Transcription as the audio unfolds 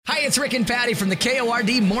it's Rick and Patty from the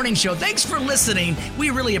KORD Morning Show. Thanks for listening.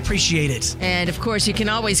 We really appreciate it. And, of course, you can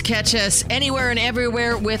always catch us anywhere and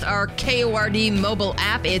everywhere with our KORD mobile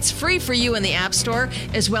app. It's free for you in the App Store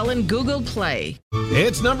as well in Google Play.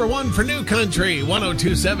 It's number one for New Country,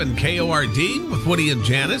 102.7 KORD with Woody and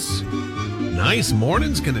Janice. Nice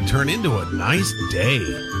morning's going to turn into a nice day.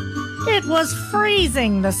 It was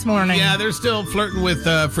freezing this morning. Yeah, they're still flirting with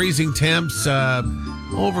freezing temps.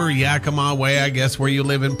 Over Yakima way, I guess, where you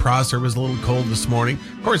live in Prosser was a little cold this morning.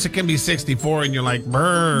 Of course, it can be 64 and you're like,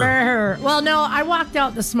 brr. Brr. Well, no, I walked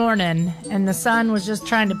out this morning and the sun was just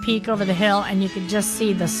trying to peek over the hill and you could just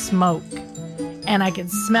see the smoke. And I could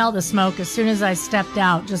smell the smoke as soon as I stepped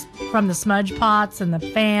out, just from the smudge pots and the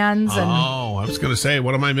fans. And I was going to say,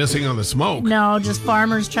 what am I missing on the smoke? No, just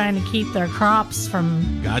farmers trying to keep their crops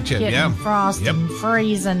from getting frost and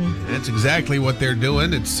freezing. That's exactly what they're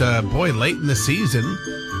doing. It's, late in the season.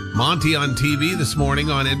 Monty on TV this morning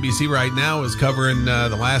on NBC Right Now is covering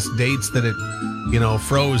the last dates that it,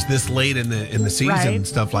 froze this late in the season and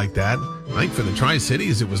stuff like that. I think for the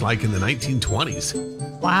Tri-Cities, it was like in the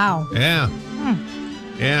 1920s. Wow. Yeah.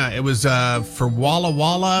 Yeah, it was for Walla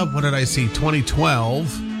Walla, what did I see,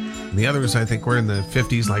 2012. And the others, I think, were in the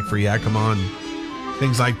 50s, like for Yakima and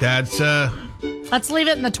things like that. Let's leave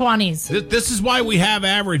it in the 20s. This is why we have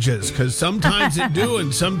averages, because sometimes it do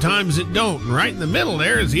and sometimes it don't. And right in the middle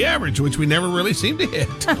there is the average, which we never really seem to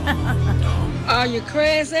hit. Are you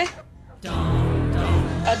crazy?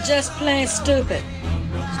 Or just plain stupid?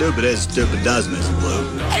 Stupid as stupid does, Miss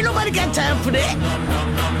Blue. Ain't nobody got time for that.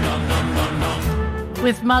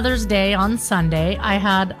 With Mother's Day on Sunday, I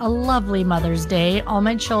had a lovely Mother's Day. All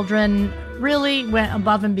my children really went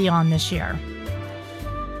above and beyond this year,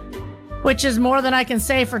 which is more than I can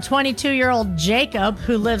say for 22-year-old Jacob,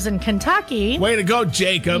 who lives in Kentucky. Way to go,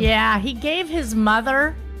 Jacob. Yeah, he gave his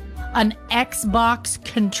mother an Xbox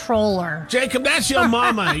controller. Jacob, that's your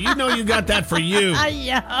mama. You know you got that for you.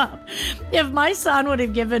 Yeah. If my son would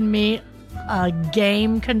have given me a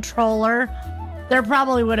game controller, there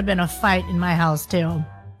probably would have been a fight in my house, too.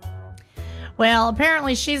 Well,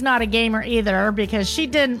 apparently she's not a gamer either because she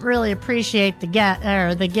didn't really appreciate the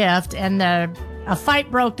gift, and a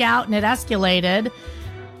fight broke out and it escalated.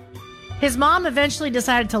 His mom eventually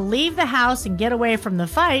decided to leave the house and get away from the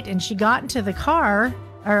fight, and she got into a car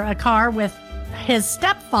with his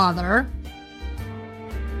stepfather.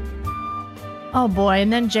 Oh boy,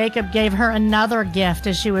 and then Jacob gave her another gift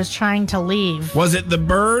as she was trying to leave. Was it the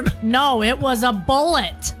bird? No, it was a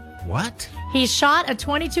bullet. What? He shot a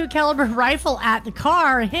 .22 caliber rifle at the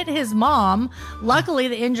car, hit his mom. Luckily,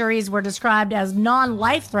 the injuries were described as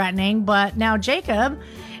non-life-threatening, but now Jacob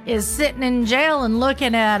is sitting in jail and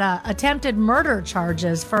looking at attempted murder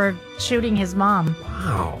charges for shooting his mom.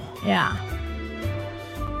 Wow. Yeah.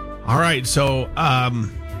 All right, so,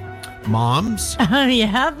 moms?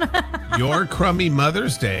 Yep. Your crummy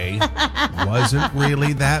Mother's Day wasn't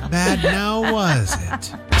really that bad now, was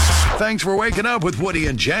it? Thanks for waking up with Woody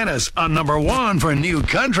and Janice on number one for New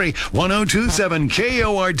Country, 102.7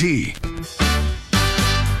 KORD.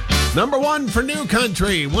 Number one for New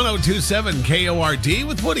Country, 102.7 KORD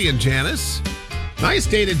with Woody and Janice. Nice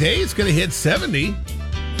day today. It's going to hit 70.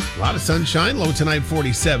 A lot of sunshine, low tonight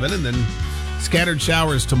 47, and then scattered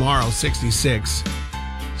showers tomorrow, 66.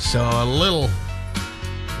 So a little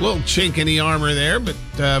chink in the armor there, but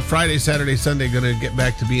Friday, Saturday, Sunday going to get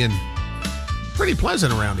back to being pretty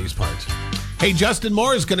pleasant around these parts. Hey, Justin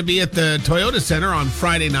Moore is going to be at the Toyota Center on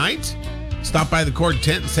Friday night. Stop by the Cord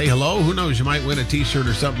tent and say hello. Who knows, you might win a t-shirt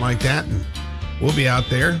or something like that, and we'll be out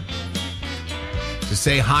there to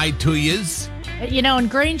say hi to yous. And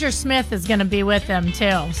Granger Smith is going to be with them,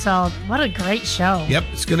 too. So what a great show. Yep,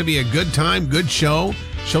 it's going to be a good time, good show.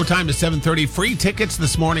 Showtime is 7:30. Free tickets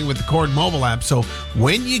this morning with the Cord mobile app. So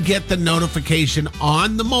when you get the notification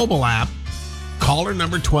on the mobile app, caller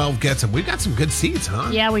number 12 gets them. We've got some good seats,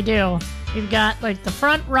 huh? Yeah, we do. We've got, the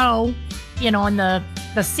front row, in the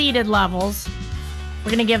seated levels.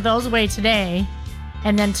 We're going to give those away today.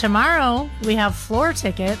 And then tomorrow, we have floor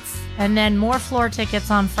tickets, and then more floor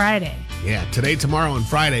tickets on Friday. Yeah, today, tomorrow, and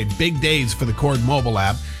Friday, big days for the Cord mobile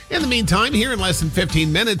app. In the meantime, here in less than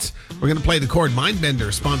 15 minutes, we're going to play the Cord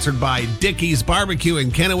Mindbender, sponsored by Dickey's Barbecue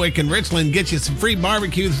in Kennewick and Richland. Get you some free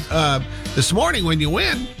barbecue this morning when you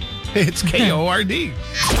win. It's KORD.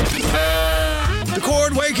 The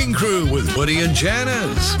Cord Waking Crew with Woody and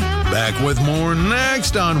Janice. Back with more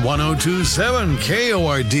next on 102.7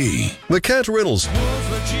 KORD. The Cat Riddles.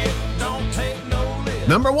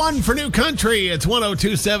 Number one for New Country. It's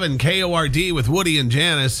 102.7 KORD with Woody and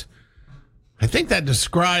Janice. I think that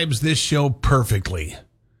describes this show perfectly.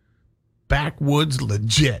 Backwoods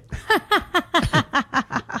legit.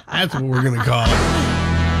 That's what we're going to call it.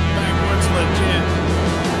 Backwoods legit.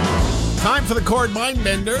 Time for the Cord Mind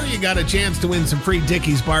Bender. You got a chance to win some free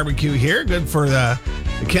Dickey's barbecue here. Good for the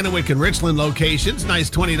Kennewick and Richland locations.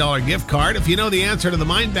 Nice $20 gift card. If you know the answer to the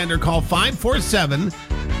Mind Bender, call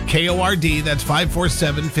 547-KORD. That's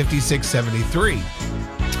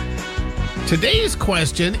 547-5673. Today's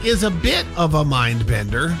question is a bit of a mind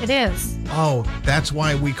bender. It is. Oh, that's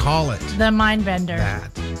why we call it The Mind Bender.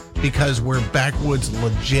 that. Because we're backwoods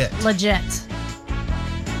legit. Legit.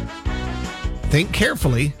 Think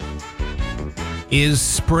carefully. Is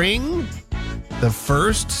spring the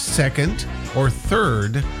first, second, or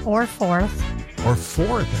third, Or fourth. or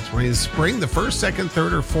fourth? That's right. Is spring the first, second,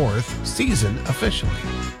 third, or fourth season officially?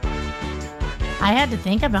 I had to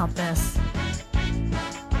think about this.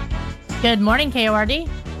 Good morning, KORD.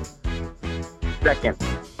 Second.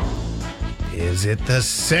 Is it the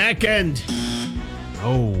second?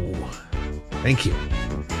 Oh, thank you.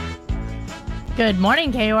 Good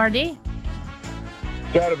morning, KORD.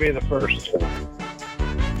 Gotta be the first.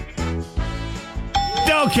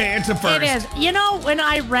 Okay, it's the first. It is. You know, when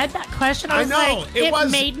I read that question, I I was know, like, it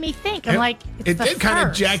was- made me think. I'm like, it's It the did kind of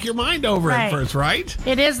first. jack your mind over at Right. first, right?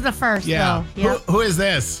 It is the first, Yeah. though. Yep. Who is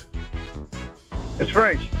this? It's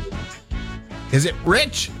Frank. Is it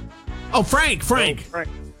Rich? Oh, Frank. Frank.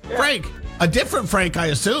 Yeah. Frank. A different Frank, I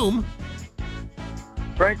assume.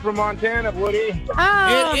 Frank from Montana, Woody.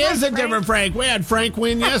 Oh, It is a Frank. different Frank. We had Frank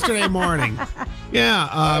win yesterday morning.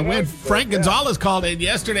 Yeah, we had Frank Gonzalez called in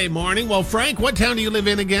yesterday morning. Well, Frank, what town do you live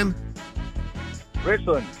in again?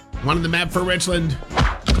 Richland. One on the map for Richland.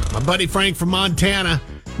 My buddy Frank from Montana.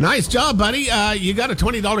 Nice job, buddy. You got a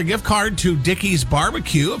 $20 gift card to Dickey's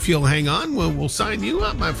Barbecue. If you'll hang on, we'll sign you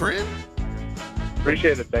up, my friend.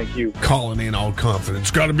 Appreciate it. Thank you. Calling in all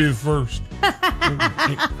confidence. Got to be the first.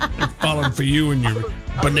 They're falling for you and your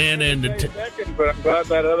banana and the... Second, but I'm glad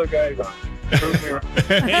that other guy's on. Prove me wrong.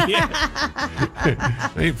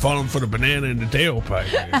 They ain't falling for the banana and the tailpipe.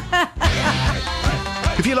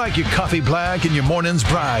 If you like your coffee black and your mornings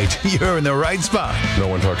bright, you're in the right spot. No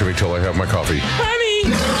one talk to me till I have my coffee. Honey!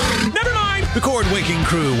 Never mind! The Cord Waking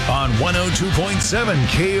Crew on 102.7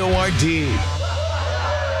 KORD.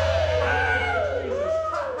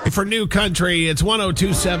 For New Country, it's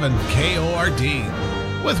 102.7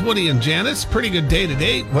 KORD. With Woody and Janice, pretty good day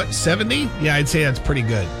today. What, 70? Yeah, I'd say that's pretty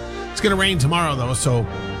good. It's going to rain tomorrow, though, so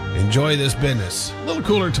enjoy this business. A little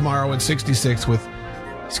cooler tomorrow at 66 with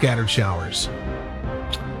scattered showers.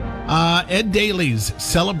 Ed Daly's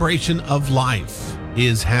Celebration of Life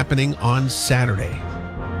is happening on Saturday,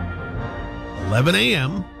 11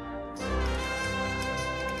 a.m.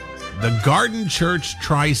 The Garden Church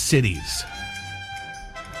Tri-Cities.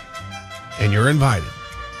 And you're invited.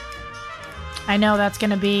 I know that's going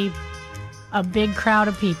to be a big crowd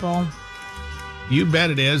of people. You bet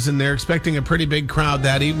it is, and they're expecting a pretty big crowd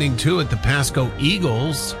that evening, too, at the Pasco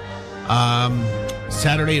Eagles,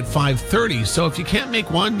 Saturday at 5:30. So if you can't make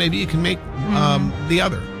one, maybe you can make the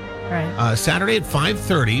other. Right. Saturday at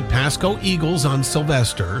 5:30, Pasco Eagles on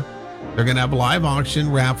Sylvester. They're going to have a live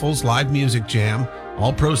auction, raffles, live music jam.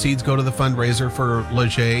 All proceeds go to the fundraiser for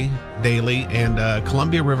Leger Daly and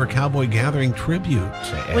Columbia River Cowboy Gathering tribute.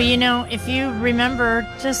 Well, you know, if you remember,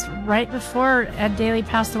 just right before Ed Daly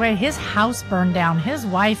passed away, his house burned down. His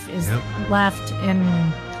wife is left in...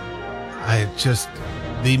 Just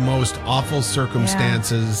the most awful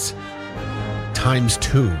circumstances times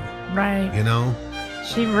two, Right. you know?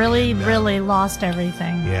 She really, really lost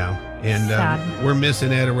everything. Yeah. And Sad. we're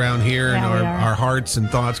missing Ed around here, and Yeah, we are. our hearts and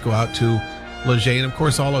thoughts go out to Leger and, of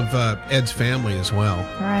course, all of Ed's family as well.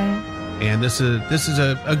 Right. And this is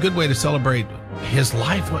a good way to celebrate his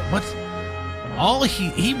life. What's all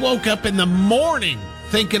he woke up in the morning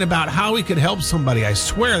thinking about how he could help somebody. I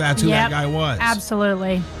swear that's who that guy was.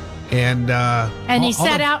 Absolutely. And He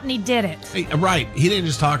set out and he did it. Right. He didn't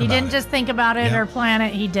just talk He about it. didn't just think about it Yep. or plan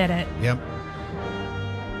it. He did it. Yep.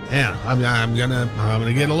 Yeah, I'm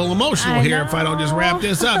gonna get a little emotional I here if I don't just wrap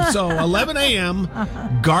this up. So 11 a.m.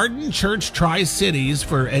 Garden Church Tri-Cities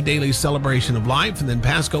for Ed Daly's Celebration of Life, and then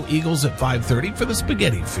Pasco Eagles at 5:30 for the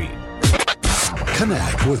spaghetti feed.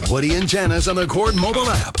 Connect with Woody and Janice on the Cord mobile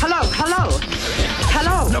app. Hello.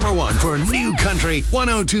 Number one for New Country,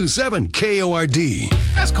 102.7 KORD.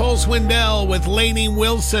 That's Cole Swindell with Lainey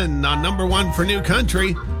Wilson on number one for New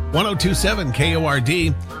Country, 102.7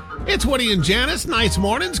 KORD. It's Woody and Janice. Nice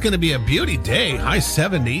morning. It's going to be a beauty day. High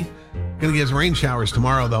 70. Going to get rain showers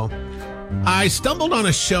tomorrow, though. I stumbled on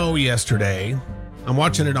a show yesterday. I'm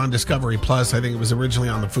watching it on Discovery Plus. I think it was originally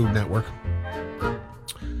on the Food Network.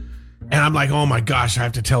 And I'm like, oh my gosh, I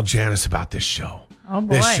have to tell Janice about this show. Oh,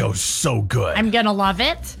 boy. This show's so good. I'm going to love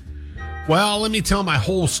it. Well, let me tell my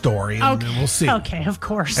whole story, and then we'll see. Okay, of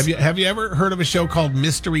course. Have you ever heard of a show called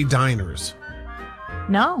Mystery Diners?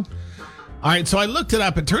 No. All right, so I looked it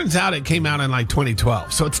up. It turns out it came out in like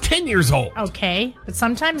 2012, so it's 10 years old. Okay, but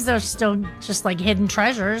sometimes they're still just like hidden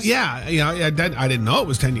treasures. Yeah, I didn't know it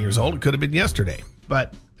was 10 years old. It could have been yesterday,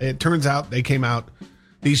 but it turns out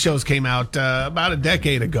these shows came out about a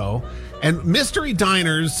decade ago. And Mystery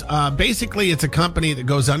Diners, basically it's a company that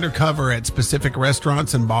goes undercover at specific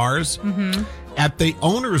restaurants and bars at the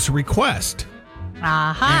owner's request.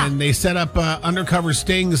 And they set up undercover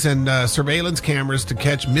stings and surveillance cameras to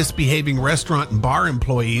catch misbehaving restaurant and bar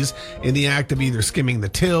employees in the act of either skimming the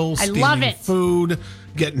till, stealing food,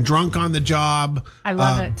 getting drunk on the job, I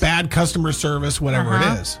love it. Bad customer service, whatever it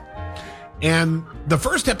is. And the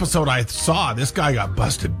first episode I saw, this guy got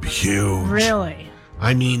busted huge. Really?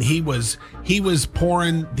 I mean, he was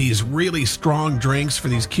pouring these really strong drinks for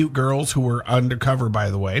these cute girls who were undercover,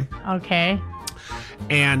 by the way. Okay.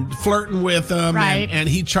 And flirting with them, right. and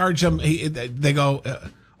he charged them. They go,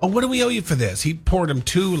 "Oh, what do we owe you for this?" He poured them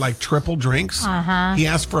 2 like triple drinks. He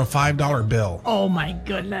asked for a $5 bill. Oh my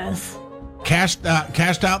goodness! Cashed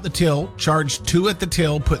out the till, charged 2 at the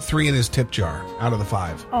till, put 3 in his tip jar out of the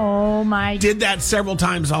 5. Oh my! Did that several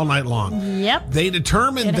times all night long. Yep. They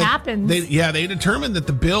determined it happens. They determined that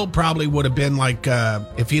the bill probably would have been like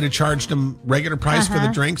if he'd have charged them regular price for the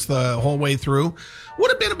drinks the whole way through, would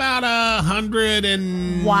have been about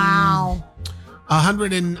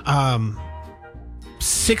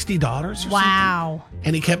 $160 or something. Wow.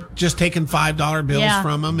 And he kept just taking $5 bills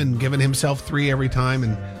from him and giving himself 3 every time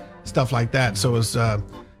and stuff like that. So it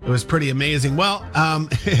was pretty amazing. Well,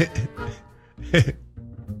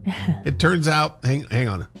 it turns out, hang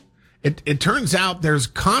on. It turns out there's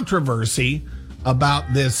controversy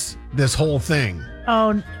about this whole thing.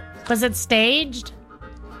 Oh, was it staged?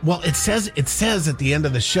 Well, it says at the end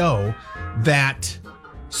of the show that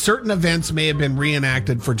certain events may have been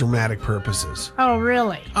reenacted for dramatic purposes. Oh,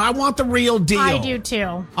 really? I want the real deal. I do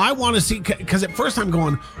too. I want to see, because at first I'm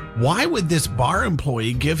going, why would this bar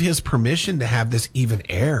employee give his permission to have this even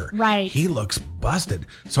air? Right. He looks busted.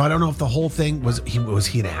 So I don't know if the whole thing was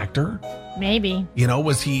he an actor? Maybe. You know,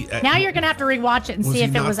 was he? Now you're gonna have to rewatch it and see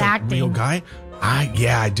if it was acting. Real guy?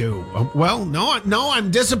 I do. Well, no, I'm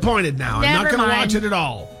disappointed now. I'm not going to watch it at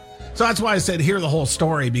all. So that's why I said hear the whole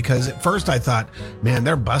story, because at first I thought, man,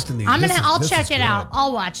 they're busting these. I'll check it out.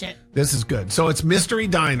 I'll watch it. This is good. So it's Mystery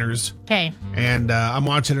Diners. Okay. And I'm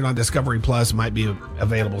watching it on Discovery Plus. It might be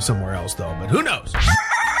available somewhere else though, but who knows?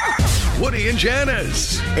 Woody and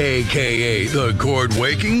Janice, a.k.a. the Cord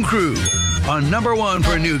Waking Crew, on number 1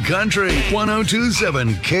 for New Country,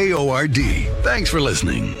 102.7 KORD. Thanks for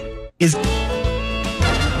listening.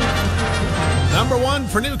 Number 1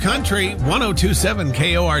 for New Country, 102.7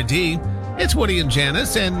 KORD. It's Woody and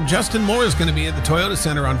Janice, and Justin Moore is going to be at the Toyota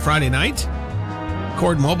Center on Friday night.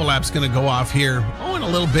 Cord mobile app's going to go off here in a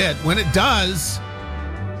little bit. When it does,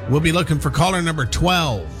 we'll be looking for caller number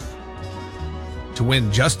 12 to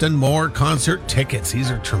win Justin Moore concert tickets. These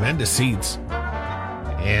are tremendous seats.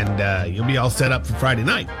 And you'll be all set up for Friday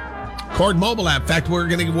night. Cord mobile app. In fact, we're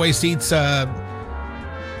going to give away seats here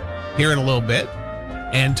in a little bit,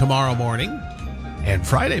 and tomorrow morning, and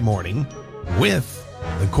Friday morning with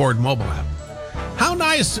the Cord mobile app. How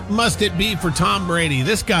nice must it be for Tom Brady?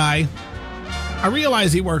 This guy, I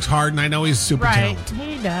realize he works hard, and I know he's super talented.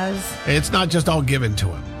 He does. It's not just all given to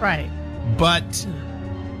him. Right. But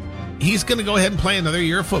he's going to go ahead and play another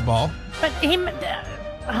year of football. But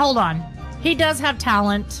hold on. He does have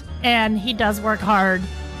talent, and he does work hard,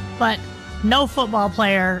 but no football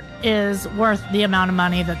player is worth the amount of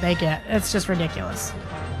money that they get. It's just ridiculous.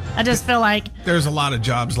 I just feel like there's a lot of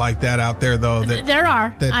jobs like that out there, though. There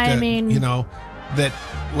are. I mean, you know, that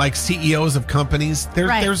like CEOs of companies.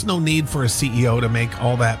 There's no need for a CEO to make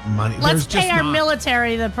all that money. Let's pay our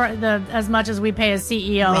military the as much as we pay a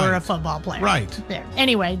CEO or a football player. Right. There.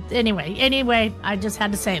 Anyway. I just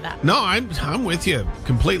had to say that. No, I'm with you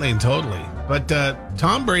completely and totally. But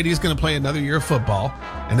Tom Brady's going to play another year of football,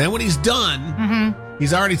 and then when he's done,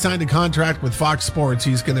 he's already signed a contract with Fox Sports.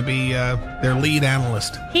 He's going to be their lead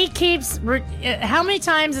analyst. He keeps. How many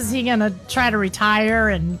times is he going to try to retire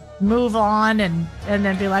and move on and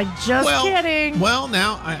then be like, just kidding? Well,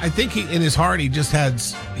 now I think in his heart he just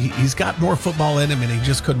he's got more football in him, and he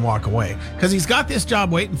just couldn't walk away because he's got this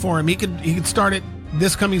job waiting for him. He could start it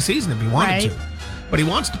this coming season if he wanted to, but he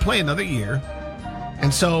wants to play another year,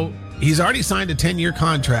 and so he's already signed a 10-year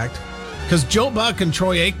contract because Joe Buck and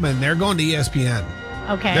Troy Aikman, they're going to ESPN.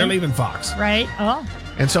 Okay. They're leaving Fox. Right. Oh.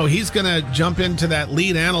 And so he's going to jump into that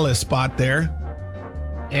lead analyst spot there.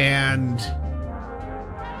 And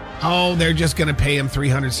Oh, they're just going to pay him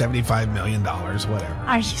 $375 million, whatever.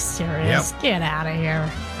 Are you serious? Yep. Get out of here.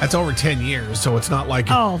 That's over 10 years, so it's not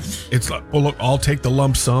like Oh. it's like, well, look, I'll take the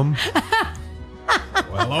lump sum.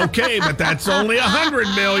 Well, okay, but that's only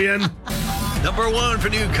 $100 million. Number 1 for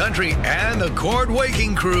New Country and the Cord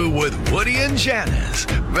Waking Crew with Woody and Janice.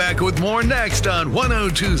 Back with more next on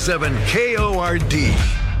 102.7 KORD.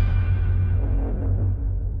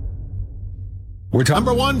 We're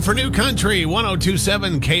number 1 for New Country,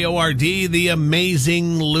 102.7 KORD, the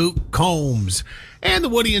amazing Luke Combs. And the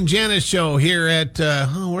Woody and Janice show here at,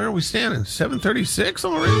 where are we standing? 7:36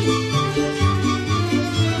 already?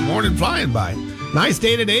 Morning flying by. Nice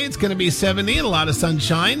day today. It's going to be 70 and a lot of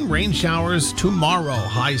sunshine. Rain showers tomorrow,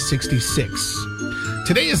 high 66.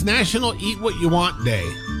 Today is National Eat What You Want Day.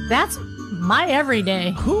 That's my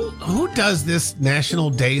everyday. Who does this National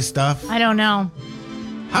Day stuff? I don't know.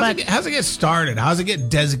 How's it get started? How's it get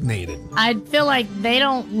designated? I feel like they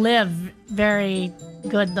don't live very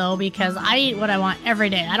good though, because I eat what I want every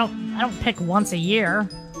day. I don't pick once a year.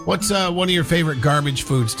 What's one of your favorite garbage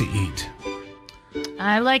foods to eat?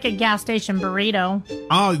 I like a gas station burrito.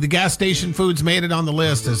 Oh, the gas station foods made it on the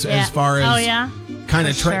list as far as kind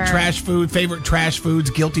of trash food, favorite trash foods,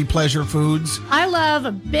 guilty pleasure foods. I love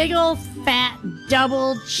a big old fat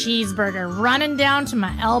double cheeseburger running down to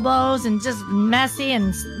my elbows and just messy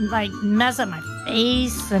and like mess up my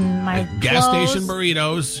face and my gas clothes. Station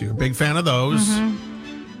burritos. You're a big fan of those.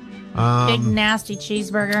 Mm-hmm. Big nasty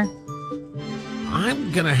cheeseburger.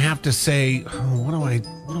 I'm gonna have to say, what do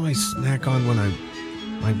I snack on when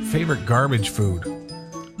my favorite garbage food?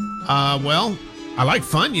 Well, I like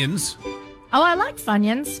Funyuns. Oh, I like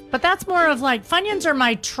Funyuns, but that's more of like Funyuns are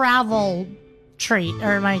my travel treat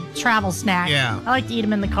or my travel snack. Yeah. I like to eat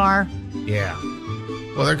them in the car. Yeah.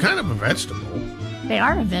 Well, they're kind of a vegetable. They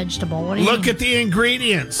are a vegetable. What do you Look mean? at the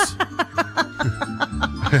ingredients.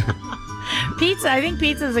 Pizza. I think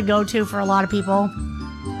pizza is a go-to for a lot of people.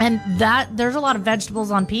 And there's a lot of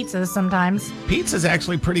vegetables on pizzas sometimes. Pizza's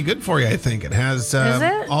actually pretty good for you, I think. It has Is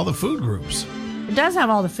it? all the food groups. It does have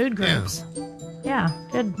all the food groups. Yeah,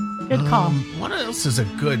 good call. What else is a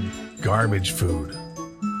good garbage food?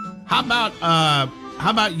 How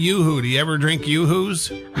about Yoo-Hoo? Do you ever drink Yoo-Hoos?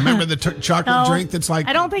 Remember the chocolate drink that's like...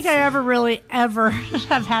 I don't think I ever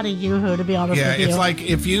have had a Yoo-Hoo, to be honest with you. Yeah, it's like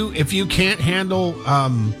if you can't handle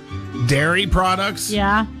dairy products...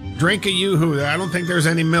 Yeah. Drink a Yoo-Hoo. I don't think there's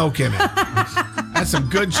any milk in it. That's some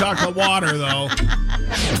good chocolate water, though.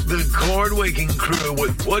 The Cord Waking Crew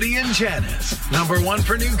with Woody and Janice. Number 1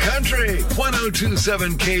 for New Country,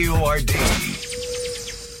 102.7 KORD.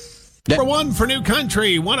 Number 1 for New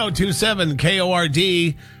Country, 102.7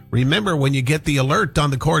 KORD. Remember, when you get the alert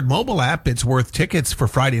on the Cord mobile app, it's worth tickets for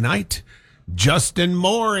Friday night. Justin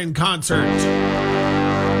Moore in concert.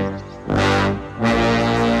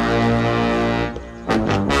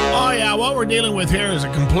 What we're dealing with here is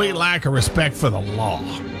a complete lack of respect for the law.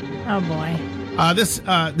 Oh, boy.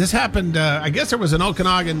 This happened, I guess there was an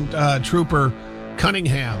Okanagan trooper,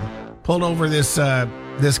 Cunningham, pulled over this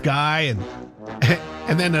guy,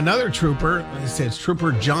 and then another trooper, it says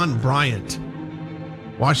Trooper John Bryant.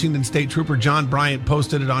 Washington State Trooper John Bryant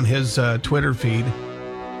posted it on his Twitter feed.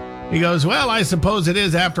 He goes, well, I suppose it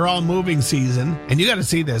is, after all, moving season. And you got to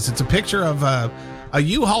see this. It's a picture of a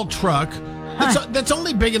U-Haul truck that's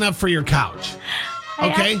only big enough for your couch.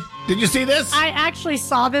 Okay? Did you see this? I actually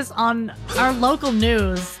saw this on our local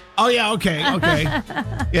news. Oh, yeah, okay.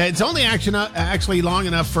 Yeah, it's only actually long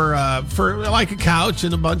enough for like a couch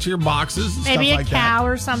and a bunch of your boxes and maybe stuff like that. Maybe a cow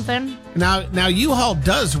or something. Now U-Haul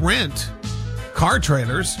does rent car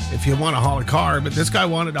trailers if you want to haul a car, but this guy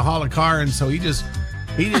wanted to haul a car, and so he just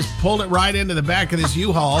pulled it right into the back of this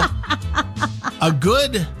U-Haul. A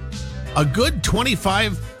good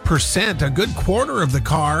 25%, a good quarter of the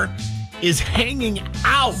car is hanging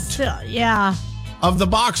out. Yeah. Of the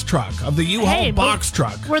box truck, of the U-Haul box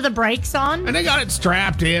truck. Were the brakes on? And they got it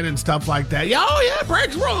strapped in and stuff like that. Yeah, oh yeah,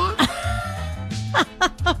 brakes were on.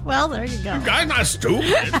 Well, there you go. The guy's not stupid.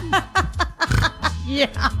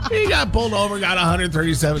 Yeah. He got pulled over, got a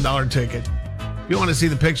 $137 ticket. If you want to see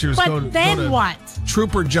the pictures, but go then to what?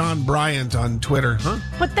 Trooper John Bryant on Twitter, huh?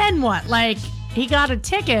 But then what? Like, he got a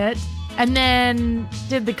ticket, and then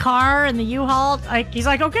did the car and the U-Haul, like, he's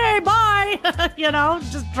like, okay, bye.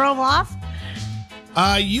 Just drove off.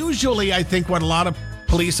 Usually, I think what a lot of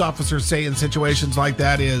police officers say in situations like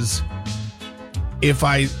that is,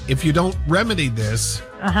 if you don't remedy this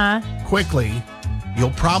quickly,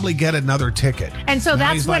 you'll probably get another ticket. And so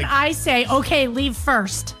that's when I say, okay, leave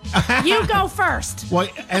first. You go first. Well,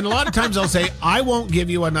 and a lot of times they'll say, I won't give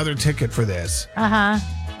you another ticket for this.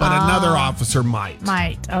 but another officer might.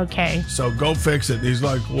 Okay. So go fix it. And he's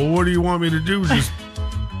like, well, what do you want me to do? Just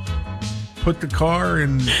put the car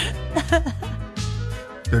in the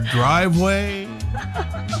driveway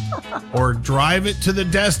or drive it to the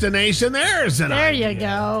destination? There you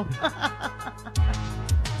go.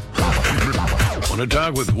 Want to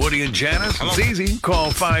talk with Woody and Janice? It's easy.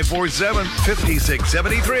 Call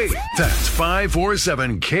 547-5673. That's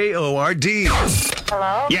 547-KORD.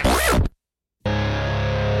 Hello? Yeah.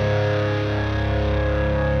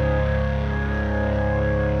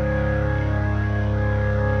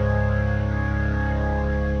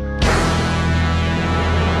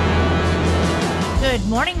 Good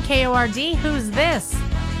morning, KORD. Who's this?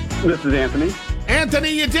 This is Anthony. Anthony,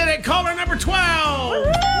 you did it. Caller number 12.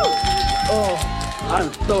 Oh,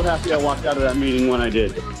 I'm so happy I walked out of that meeting when I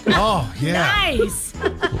did. Oh, yeah. Nice.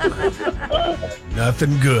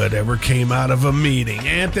 Nothing good ever came out of a meeting.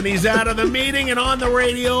 Anthony's out of the meeting and on the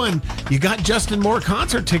radio, and you got Justin Moore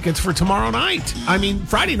concert tickets for tomorrow night.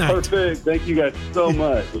 Friday night. Perfect. Thank you guys so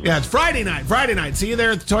much. Yeah, it's Friday night. See you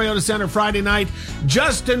there at the Toyota Center Friday night.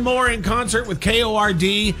 Justin Moore in concert with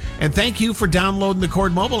KORD. And thank you for downloading the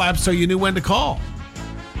Cord mobile app so you knew when to call.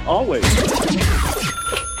 Always.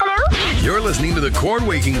 You're listening to the Cord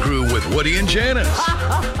Waking Crew with Woody and Janice.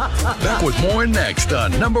 Back with more next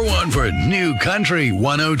on number one for New Country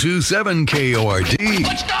 102.7 KORD.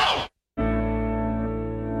 Let's go!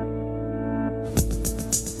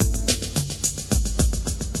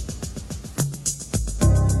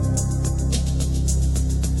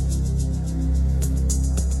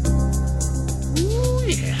 Ooh,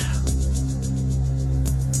 yeah.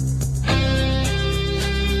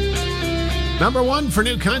 Number one for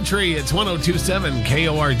New Country, it's 102.7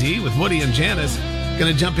 KORD with Woody and Janice.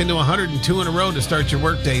 Going to jump into 102 in a row to start your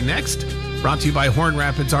workday next. Brought to you by Horn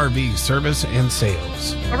Rapids RV Service and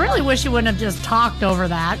Sales. I really wish you wouldn't have just talked over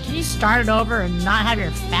that. Can you start it over and not have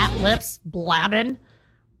your fat lips blabbing?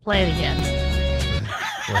 Play it again.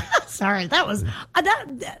 Sorry, that was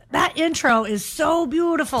that intro is so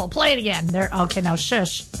beautiful. Play it again. There. Okay, now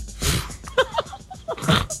shush.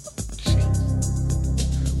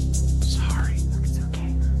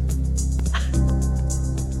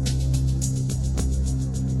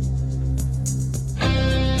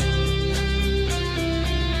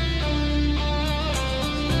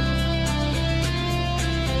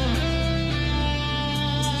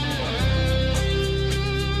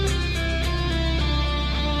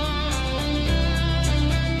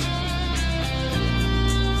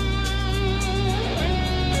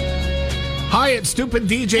 Hi, it's stupid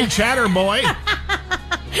DJ Chatterboy.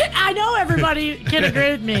 I know everybody can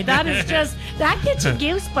agree with me. That gets you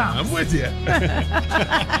goosebumps. I'm with you.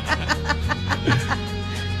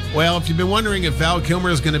 Well, if you've been wondering if Val Kilmer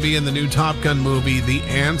is going to be in the new Top Gun movie, the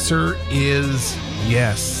answer is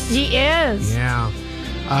yes. He is. Yeah.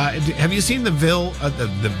 Have you seen the Val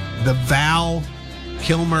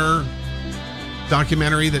Kilmer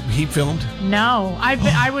documentary that he filmed? No,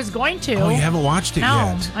 I was going to. Oh, you haven't watched it yet?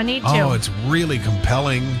 No, I need to. Oh, it's really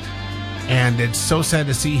compelling, and it's so sad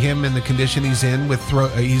to see him in the condition he's in with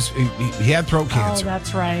throat. He had throat cancer. Oh,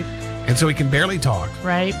 that's right. And so he can barely talk.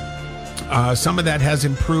 Right. Some of that has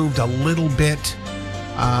improved a little bit,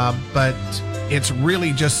 but it's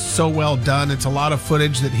really just so well done. It's a lot of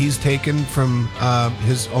footage that he's taken from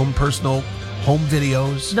his own personal home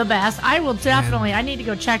videos. The best. I will definitely. I need to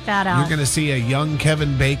go check that out. You're going to see a young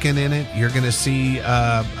Kevin Bacon in it. You're going to see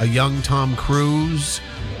a young Tom Cruise.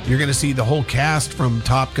 You're going to see the whole cast from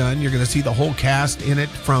Top Gun. You're going to see the whole cast in it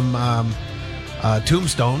from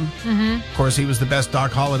Tombstone. Mm-hmm. Of course, he was the best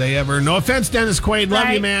Doc Holliday ever. No offense, Dennis Quaid.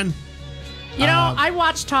 Love you, man. You know, I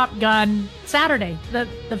watched Top Gun Saturday, the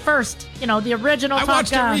first, the original Top Gun. I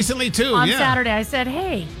watched it recently, too. On Saturday, I said,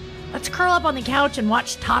 hey, let's curl up on the couch and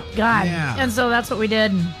watch Top Gun. Yeah. And so that's what we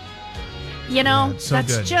did. That's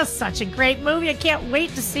good. Just such a great movie. I can't wait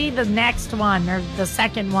to see the next one or the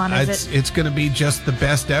second one. It's going to be just the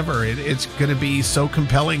best ever. It's going to be so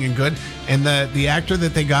compelling and good. And the actor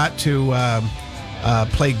that they got to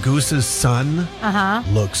play Goose's son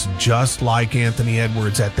looks just like Anthony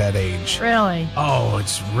Edwards at that age. Really? Oh,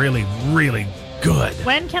 it's really, really good.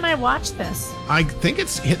 When can I watch this? I think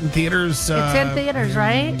it's hitting theaters. It's in theaters,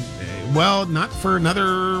 right? Well, not for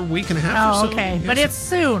another week and a half or so. Oh, okay. But it's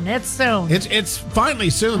soon. It's soon. It's finally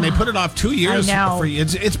soon. They put it off 2 years. I know.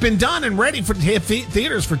 It's been done and ready for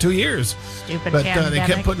theaters for 2 years. Stupid but pandemic. They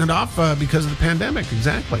kept putting it off because of the pandemic.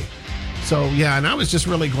 Exactly. So, yeah, and I was just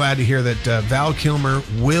really glad to hear that Val Kilmer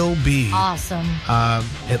will be. Awesome.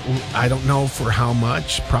 I don't know for how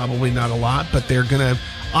much. Probably not a lot, but they're going to.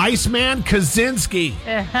 Iceman Kaczynski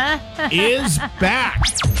is back.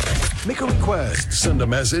 Make a request, send a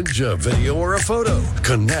message, a video, or a photo.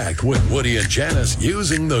 Connect with Woody and Janice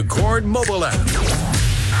using the Cord mobile app.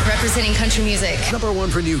 Representing country music. Number one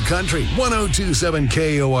for new country, 102.7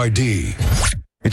 KORD.